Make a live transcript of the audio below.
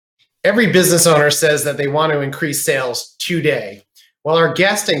Every business owner says that they want to increase sales today. Well, our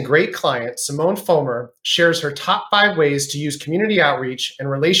guest and great client, Simone Fulmer, shares her top 5 ways to use community outreach and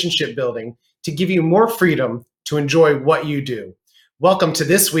relationship building to give you more freedom to enjoy what you do. Welcome to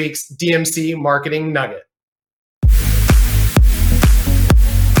this week's DMC Marketing Nugget.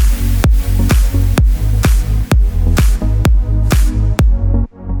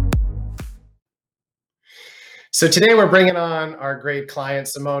 So today we're bringing on our great client,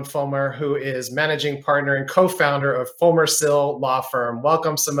 Simone Fulmer, who is managing partner and co-founder of Fulmer Sill Law Firm.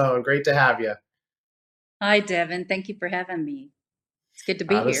 Welcome, Simone. Great to have you. Hi, Devin. Thank you for having me. It's good to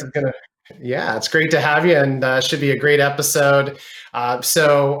be This is here. gonna, yeah, it's great to have you, and should be a great episode.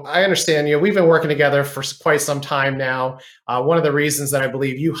 So I understand, we've been working together for quite some time now. One of the reasons that I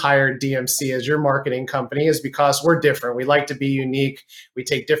believe you hired DMC as your marketing company is because we're different. We like to be unique. We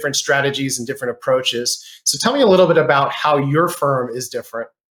take different strategies and different approaches. So tell me a little bit about how your firm is different.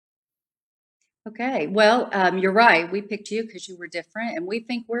 Okay. Well, you're right. We picked you because you were different, and we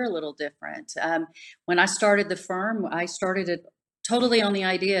think we're a little different. When I started the firm, I started it totally on the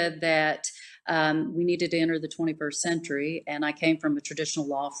idea that we needed to enter the 21st century, and I came from a traditional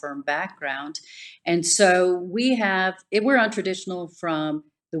law firm background. And so we're untraditional from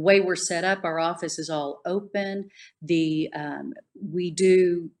the way we're set up. Our office is all open. We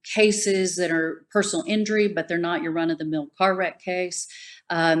do cases that are personal injury, but they're not your run-of-the-mill car wreck case.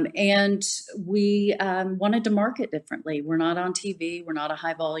 And we wanted to market differently. We're not on TV. We're not a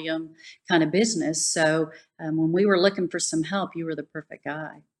high volume kind of business. So when we were looking for some help, you were the perfect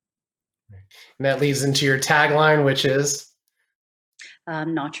guy. And that leads into your tagline, which is?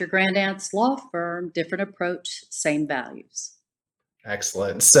 Not your grandaunt's law firm, different approach, same values.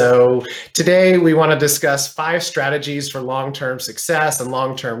 Excellent. So today we want to discuss 5 strategies for long-term success and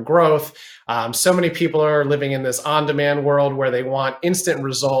long-term growth. So many people are living in this on-demand world where they want instant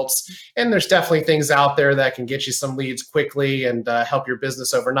results, and there's definitely things out there that can get you some leads quickly and help your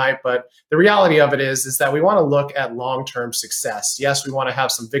business overnight. But the reality of it is that we want to look at long-term success. Yes, we want to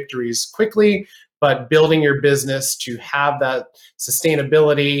have some victories quickly, but building your business to have that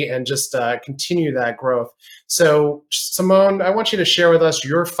sustainability and just continue that growth. So, Simone, I want you to share with us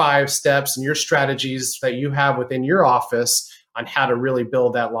your 5 steps and your strategies that you have within your office on how to really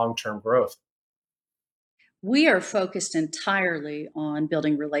build that long-term growth. We are focused entirely on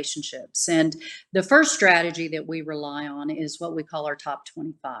building relationships. And the first strategy that we rely on is what we call our top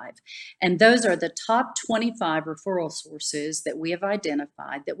 25. And those are the top 25 referral sources that we have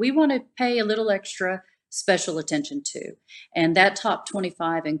identified that we want to pay a little extra special attention to. And that top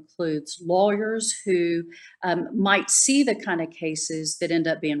 25 includes lawyers who might see the kind of cases that end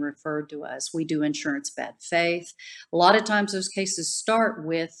up being referred to us. We do insurance bad faith. A lot of times those cases start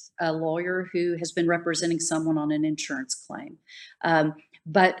with a lawyer who has been representing someone on an insurance claim.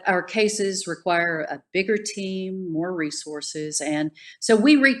 But our cases require a bigger team, more resources. And so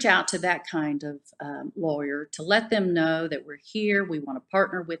we reach out to that kind of lawyer to let them know that we're here. We want to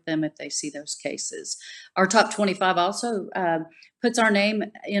partner with them if they see those cases. Our top 25 also puts our name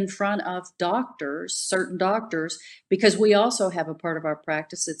in front of doctors, certain doctors, because we also have a part of our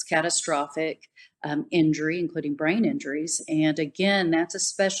practice that's catastrophic injury, including brain injuries. And again, that's a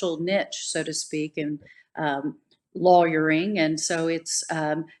special niche, so to speak, in lawyering. And so it's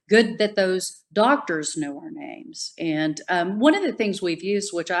good that those doctors know our names. And one of the things we've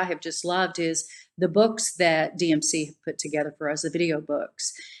used, which I have just loved, is the books that DMC have put together for us, the video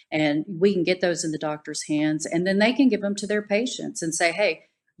books. And we can get those in the doctor's hands, and then they can give them to their patients and say, hey,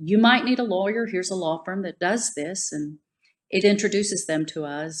 you might need a lawyer. Here's a law firm that does this. And it introduces them to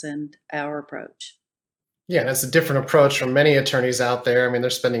us and our approach. Yeah, that's a different approach from many attorneys out there. I mean, they're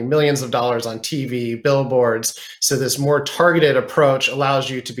spending millions of dollars on TV, billboards. So this more targeted approach allows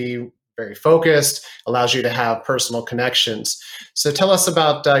you to be very focused, allows you to have personal connections. So tell us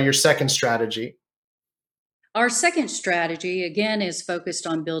about your second strategy. Our second strategy, again, is focused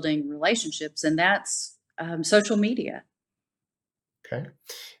on building relationships, and that's social media. Okay.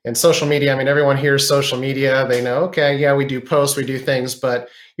 And social media, I mean, everyone hears social media. They know, okay, yeah, we do posts, we do things, but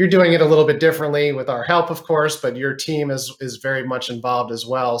you're doing it a little bit differently with our help, of course, but your team is very much involved as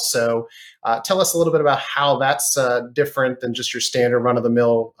well. So tell us a little bit about how that's different than just your standard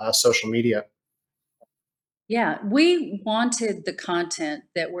run-of-the-mill social media. Yeah, we wanted the content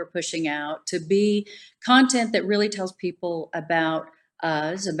that we're pushing out to be content that really tells people about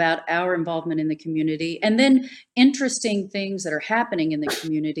us, about our involvement in the community, and then interesting things that are happening in the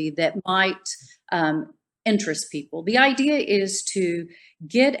community that might interest people. The idea is to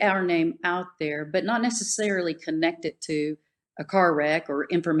get our name out there, but not necessarily connect it to a car wreck or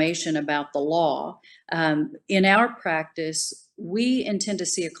information about the law. In our practice, we intend to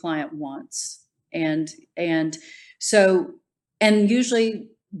see a client once, and so and usually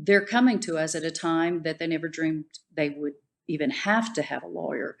they're coming to us at a time that they never dreamed they would even have to have a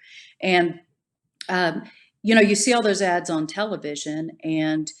lawyer. And um, you see all those ads on television,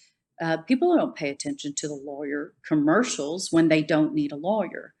 and people don't pay attention to the lawyer commercials when they don't need a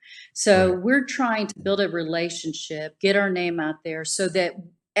lawyer. So Right. we're trying to build a relationship, get our name out there so that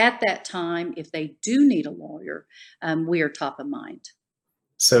at that time, if they do need a lawyer, we are top of mind.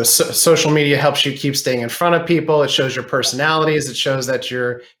 So social media helps you keep staying in front of people. It shows your personalities. It shows that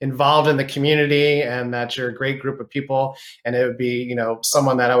you're involved in the community and that you're a great group of people. And it would be,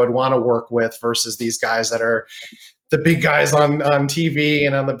 someone that I would want to work with versus these guys that are the big guys on TV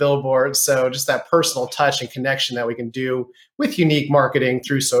and on the billboards. So just that personal touch and connection that we can do with unique marketing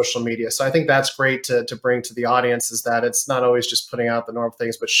through social media. So I think that's great to bring to the audience, is that it's not always just putting out the normal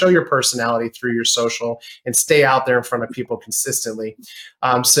things, but show your personality through your social and stay out there in front of people consistently.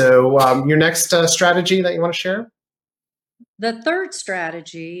 Your next strategy that you want to share? The third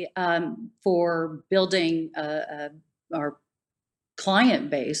strategy for building our client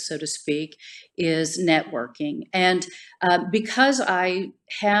base, so to speak, is networking. And because I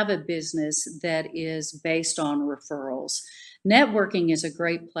have a business that is based on referrals, networking is a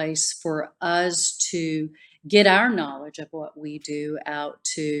great place for us to get our knowledge of what we do out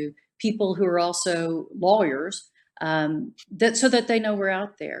to people who are also lawyers. That so that they know we're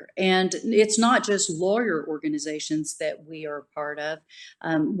out there, and it's not just lawyer organizations that we are a part of.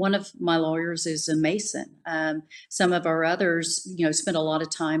 One of my lawyers is a Mason. Some of our others, spend a lot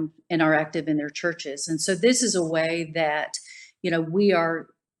of time and are active in their churches. And so this is a way that, we are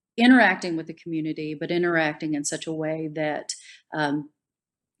interacting with the community, but interacting in such a way that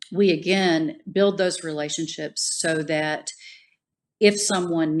we again build those relationships so that if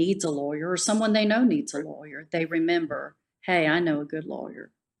someone needs a lawyer or someone they know needs a lawyer, they remember, hey, I know a good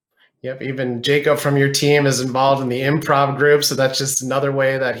lawyer. Yep. Even Jacob from your team is involved in the improv group. So that's just another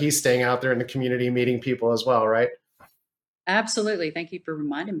way that he's staying out there in the community, meeting people as well, right? Absolutely. Thank you for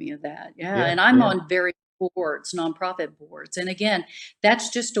reminding me of that. Yeah. Yeah. And I'm Yeah. on various boards, nonprofit boards. And again, that's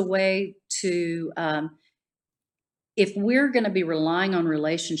just a way to, if we're going to be relying on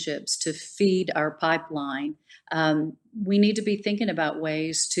relationships to feed our pipeline, we need to be thinking about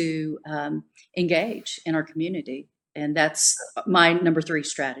ways to engage in our community. And that's my number three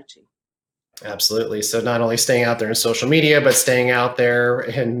strategy. Absolutely. So not only staying out there in social media, but staying out there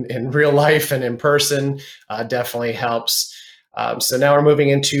in real life and in person definitely helps. So now we're moving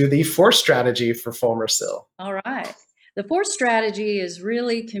into the fourth strategy for Fulmer Sill. All right. The fourth strategy is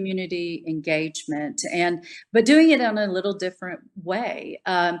really community engagement, but doing it in a little different way.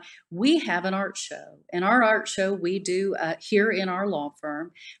 We have an art show, and our art show we do here in our law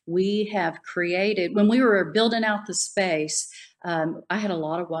firm. We have created, when we were building out the space, I had a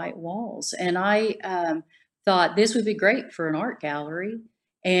lot of white walls, and I thought this would be great for an art gallery.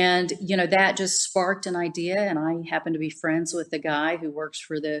 And, that just sparked an idea. And I happen to be friends with the guy who works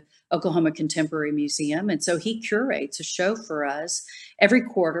for the Oklahoma Contemporary Museum. And so he curates a show for us every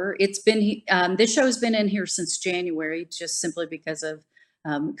quarter. This show has been in here since January, just simply because of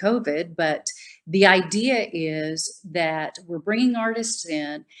COVID. But the idea is that we're bringing artists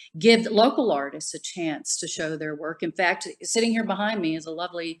in, give local artists a chance to show their work. In fact, sitting here behind me is a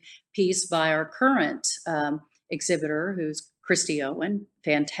lovely piece by our current exhibitor, who's Christy Owen,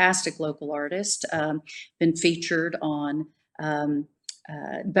 fantastic local artist, been featured on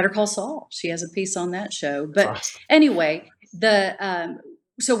Better Call Saul. She has a piece on that show. But Awesome. anyway,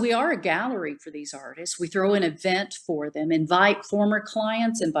 so we are a gallery for these artists. We throw an event for them, invite former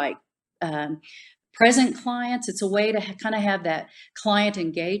clients, invite present clients. It's a way to kind of have that client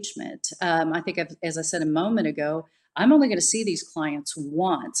engagement. I think, as I said a moment ago, I'm only going to see these clients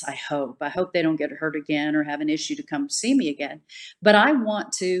once, I hope. I hope they don't get hurt again or have an issue to come see me again. But I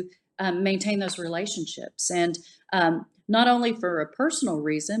want to maintain those relationships. And not only for a personal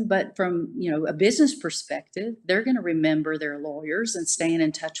reason, but from a business perspective, they're going to remember their lawyers and staying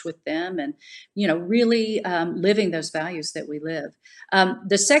in touch with them, and really living those values that we live.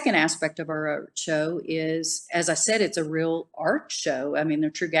 The second aspect of our art show is, as I said, it's a real art show. I mean, they're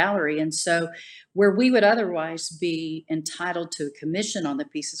true gallery, and so where we would otherwise be entitled to a commission on the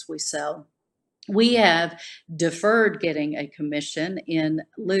pieces we sell, we have deferred getting a commission in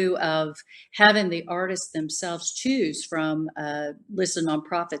lieu of having the artists themselves choose from a list of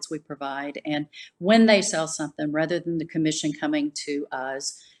nonprofits we provide. And when they sell something, rather than the commission coming to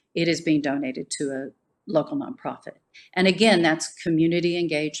us, it is being donated to a local nonprofit. And again, that's community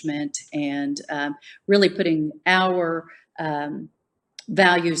engagement and really putting our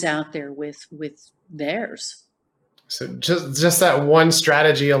values out there with theirs. So just that one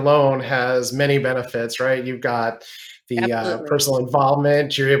strategy alone has many benefits, right? You've got the personal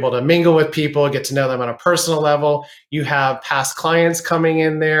involvement. You're able to mingle with people, get to know them on a personal level. You have past clients coming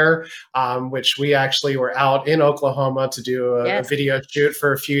in there, which we actually were out in Oklahoma to do a video shoot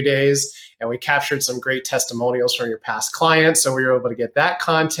for a few days. And we captured some great testimonials from your past clients. So we were able to get that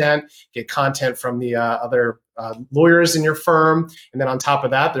content, get content from the other lawyers in your firm. And then on top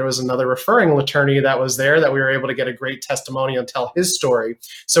of that, there was another referring attorney that was there that we were able to get a great testimonial and tell his story.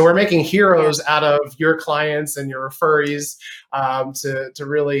 So we're making heroes out of your clients and your referees to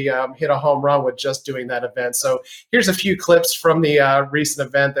really hit a home run with just doing that event. So here's a few clips from the recent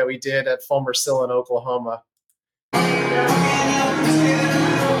event that we did at Fulmer Sill in Oklahoma.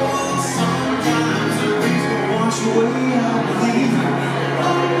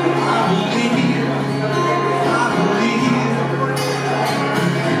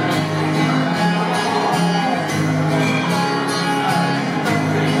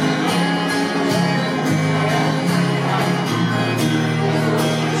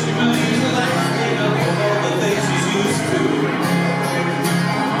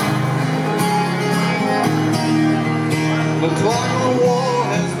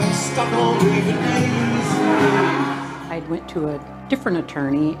 I went to a different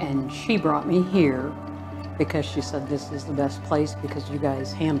attorney and she brought me here because she said this is the best place because you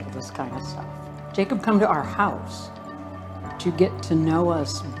guys handle this kind of stuff. Jacob come to our house to get to know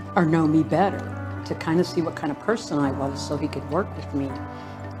us or know me better, to kind of see what kind of person I was so he could work with me.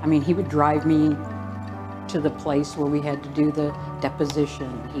 I mean, he would drive me to the place where we had to do the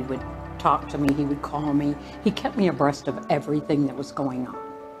deposition. He would talk to me, he would call me. He kept me abreast of everything that was going on.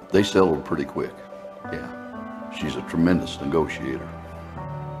 They settled pretty quick, yeah. She's a tremendous negotiator.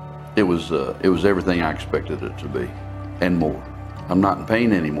 It was everything I expected it to be, and more. I'm not in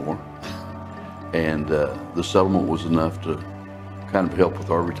pain anymore, and the settlement was enough to kind of help with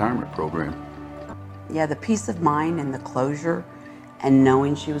our retirement program. Yeah, the peace of mind and the closure, and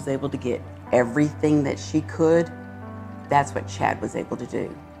knowing she was able to get everything that she could, that's what Chad was able to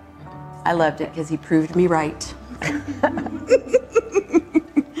do. I loved it because he proved me right.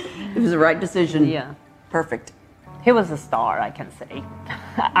 It was the right decision. Yeah. Perfect. He was a star, I can say.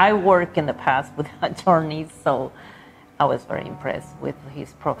 I worked in the past with attorneys, so I was very impressed with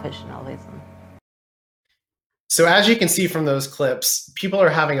his professionalism. So as you can see from those clips, people are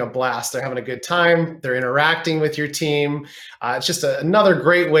having a blast. They're having a good time. They're interacting with your team. It's just another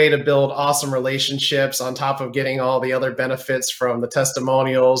great way to build awesome relationships on top of getting all the other benefits from the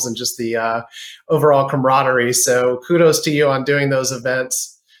testimonials and just the overall camaraderie. So kudos to you on doing those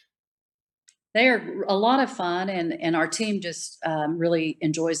events. They are a lot of fun, and our team just really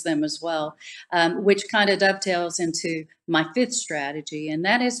enjoys them as well, which kind of dovetails into my fifth strategy, and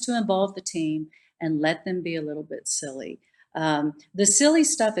that is to involve the team and let them be a little bit silly. The silly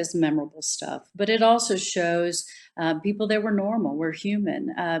stuff is memorable stuff, but it also shows people that we're normal, we're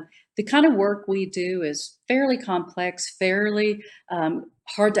human. The kind of work we do is fairly complex, fairly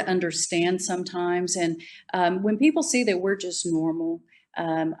hard to understand sometimes, and when people see that we're just normal,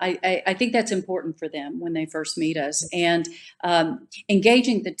 I think that's important for them when they first meet us. And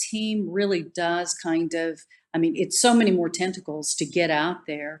engaging the team really does kind of, I mean, it's so many more tentacles to get out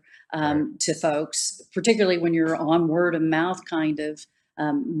there to folks, particularly when you're on word of mouth kind of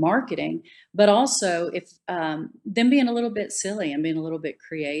marketing, but also if them being a little bit silly and being a little bit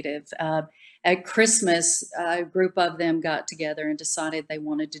creative. At Christmas, a group of them got together and decided they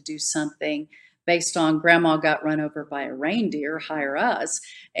wanted to do something based on grandma got run over by a reindeer, hire us.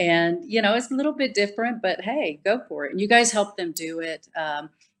 And, you know, it's a little bit different, but hey, go for it. And you guys helped them do it.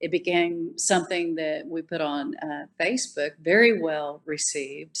 It became something that we put on Facebook, very well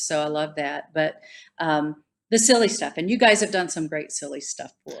received. So I love that. But the silly stuff, and you guys have done some great silly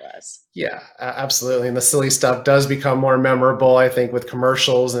stuff for us. Yeah, absolutely. And the silly stuff does become more memorable, I think, with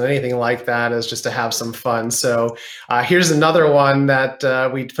commercials and anything like that, is just to have some fun. So here's another one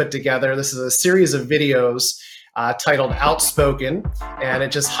that we put together. This is a series of videos titled Outspoken, and it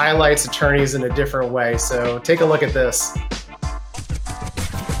just highlights attorneys in a different way. So take a look at this.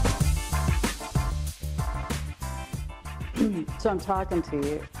 So I'm talking to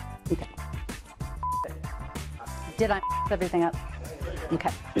you. Okay. Did I mess everything up?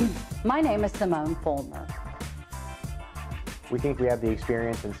 Okay. My name is Simone Fulmer. We think we have the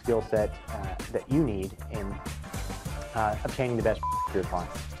experience and skill set that you need in obtaining the best for your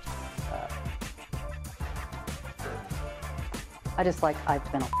clients. I just like,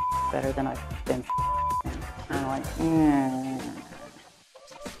 I've been better than I've been. And I'm like,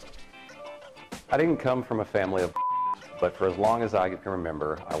 I didn't come from a family of But for as long as I can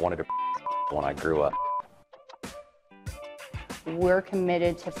remember, I wanted to when I grew up. We're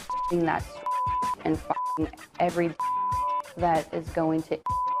committed to that and every that is going to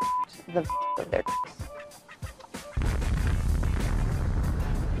the of their.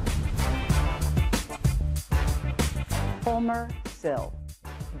 Fulmer Sill.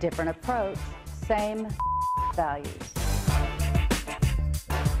 Different approach, same values.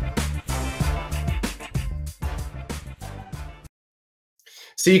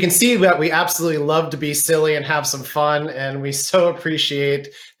 So you can see that we absolutely love to be silly and have some fun, and we so appreciate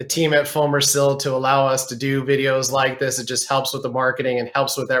the team at Fulmer Sill to allow us to do videos like this. It just helps with the marketing and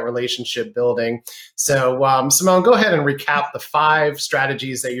helps with that relationship building. So Simone, go ahead and recap the 5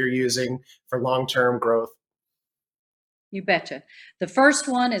 strategies that you're using for long-term growth. You betcha. The first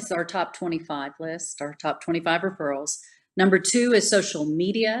one is our top 25 list, our top 25 referrals. Number 2 is social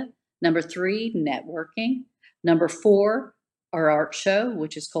media. Number 3, networking. Number 4, our art show,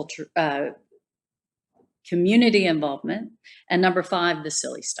 which is culture, community involvement. And number 5, the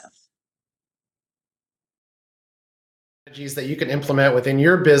silly stuff. Strategies that you can implement within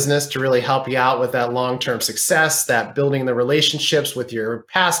your business to really help you out with that long-term success, that building the relationships with your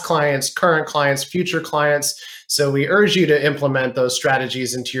past clients, current clients, future clients. So we urge you to implement those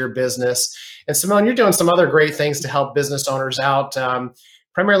strategies into your business. And Simone, you're doing some other great things to help business owners out,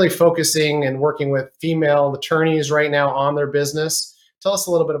 primarily focusing and working with female attorneys right now on their business. Tell us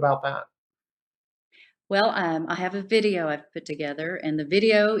a little bit about that. Well, I have a video I've put together, and the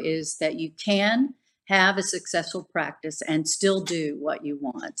video is that you can have a successful practice and still do what you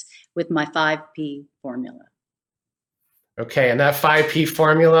want with my 5P formula. Okay, and that 5P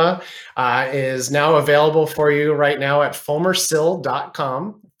formula is now available for you right now at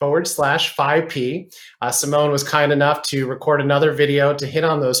fulmersill.com/5P. Simone was kind enough to record another video to hit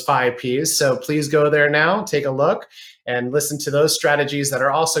on those 5Ps. So please go there now, take a look, and listen to those strategies that are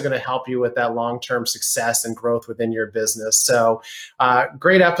also going to help you with that long-term success and growth within your business. So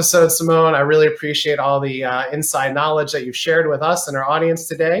great episode, Simone. I really appreciate all the inside knowledge that you've shared with us and our audience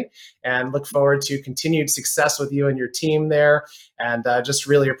today, and look forward to continued success with you and your team there. And just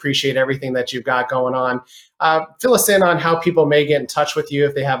really appreciate everything that you've got going on. Fill us in on how people may get in touch with you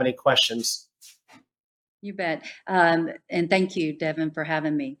if they have any questions. You bet. And thank you, Devin, for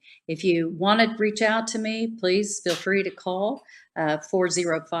having me. If you want to reach out to me, please feel free to call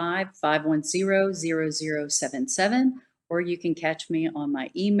 405-510-0077, or you can catch me on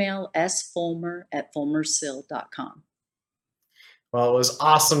my email, sfulmer@fulmersill.com. Well, it was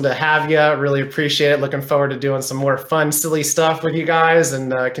awesome to have you. Really appreciate it. Looking forward to doing some more fun, silly stuff with you guys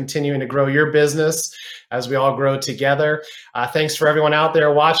and continuing to grow your business as we all grow together. Thanks for everyone out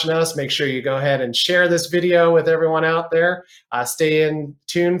there watching us. Make sure you go ahead and share this video with everyone out there. Stay in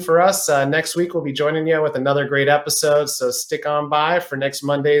tune for us. Next week, we'll be joining you with another great episode. So stick on by for next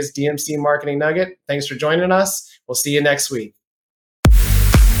Monday's DMC Marketing Nugget. Thanks for joining us. We'll see you next week.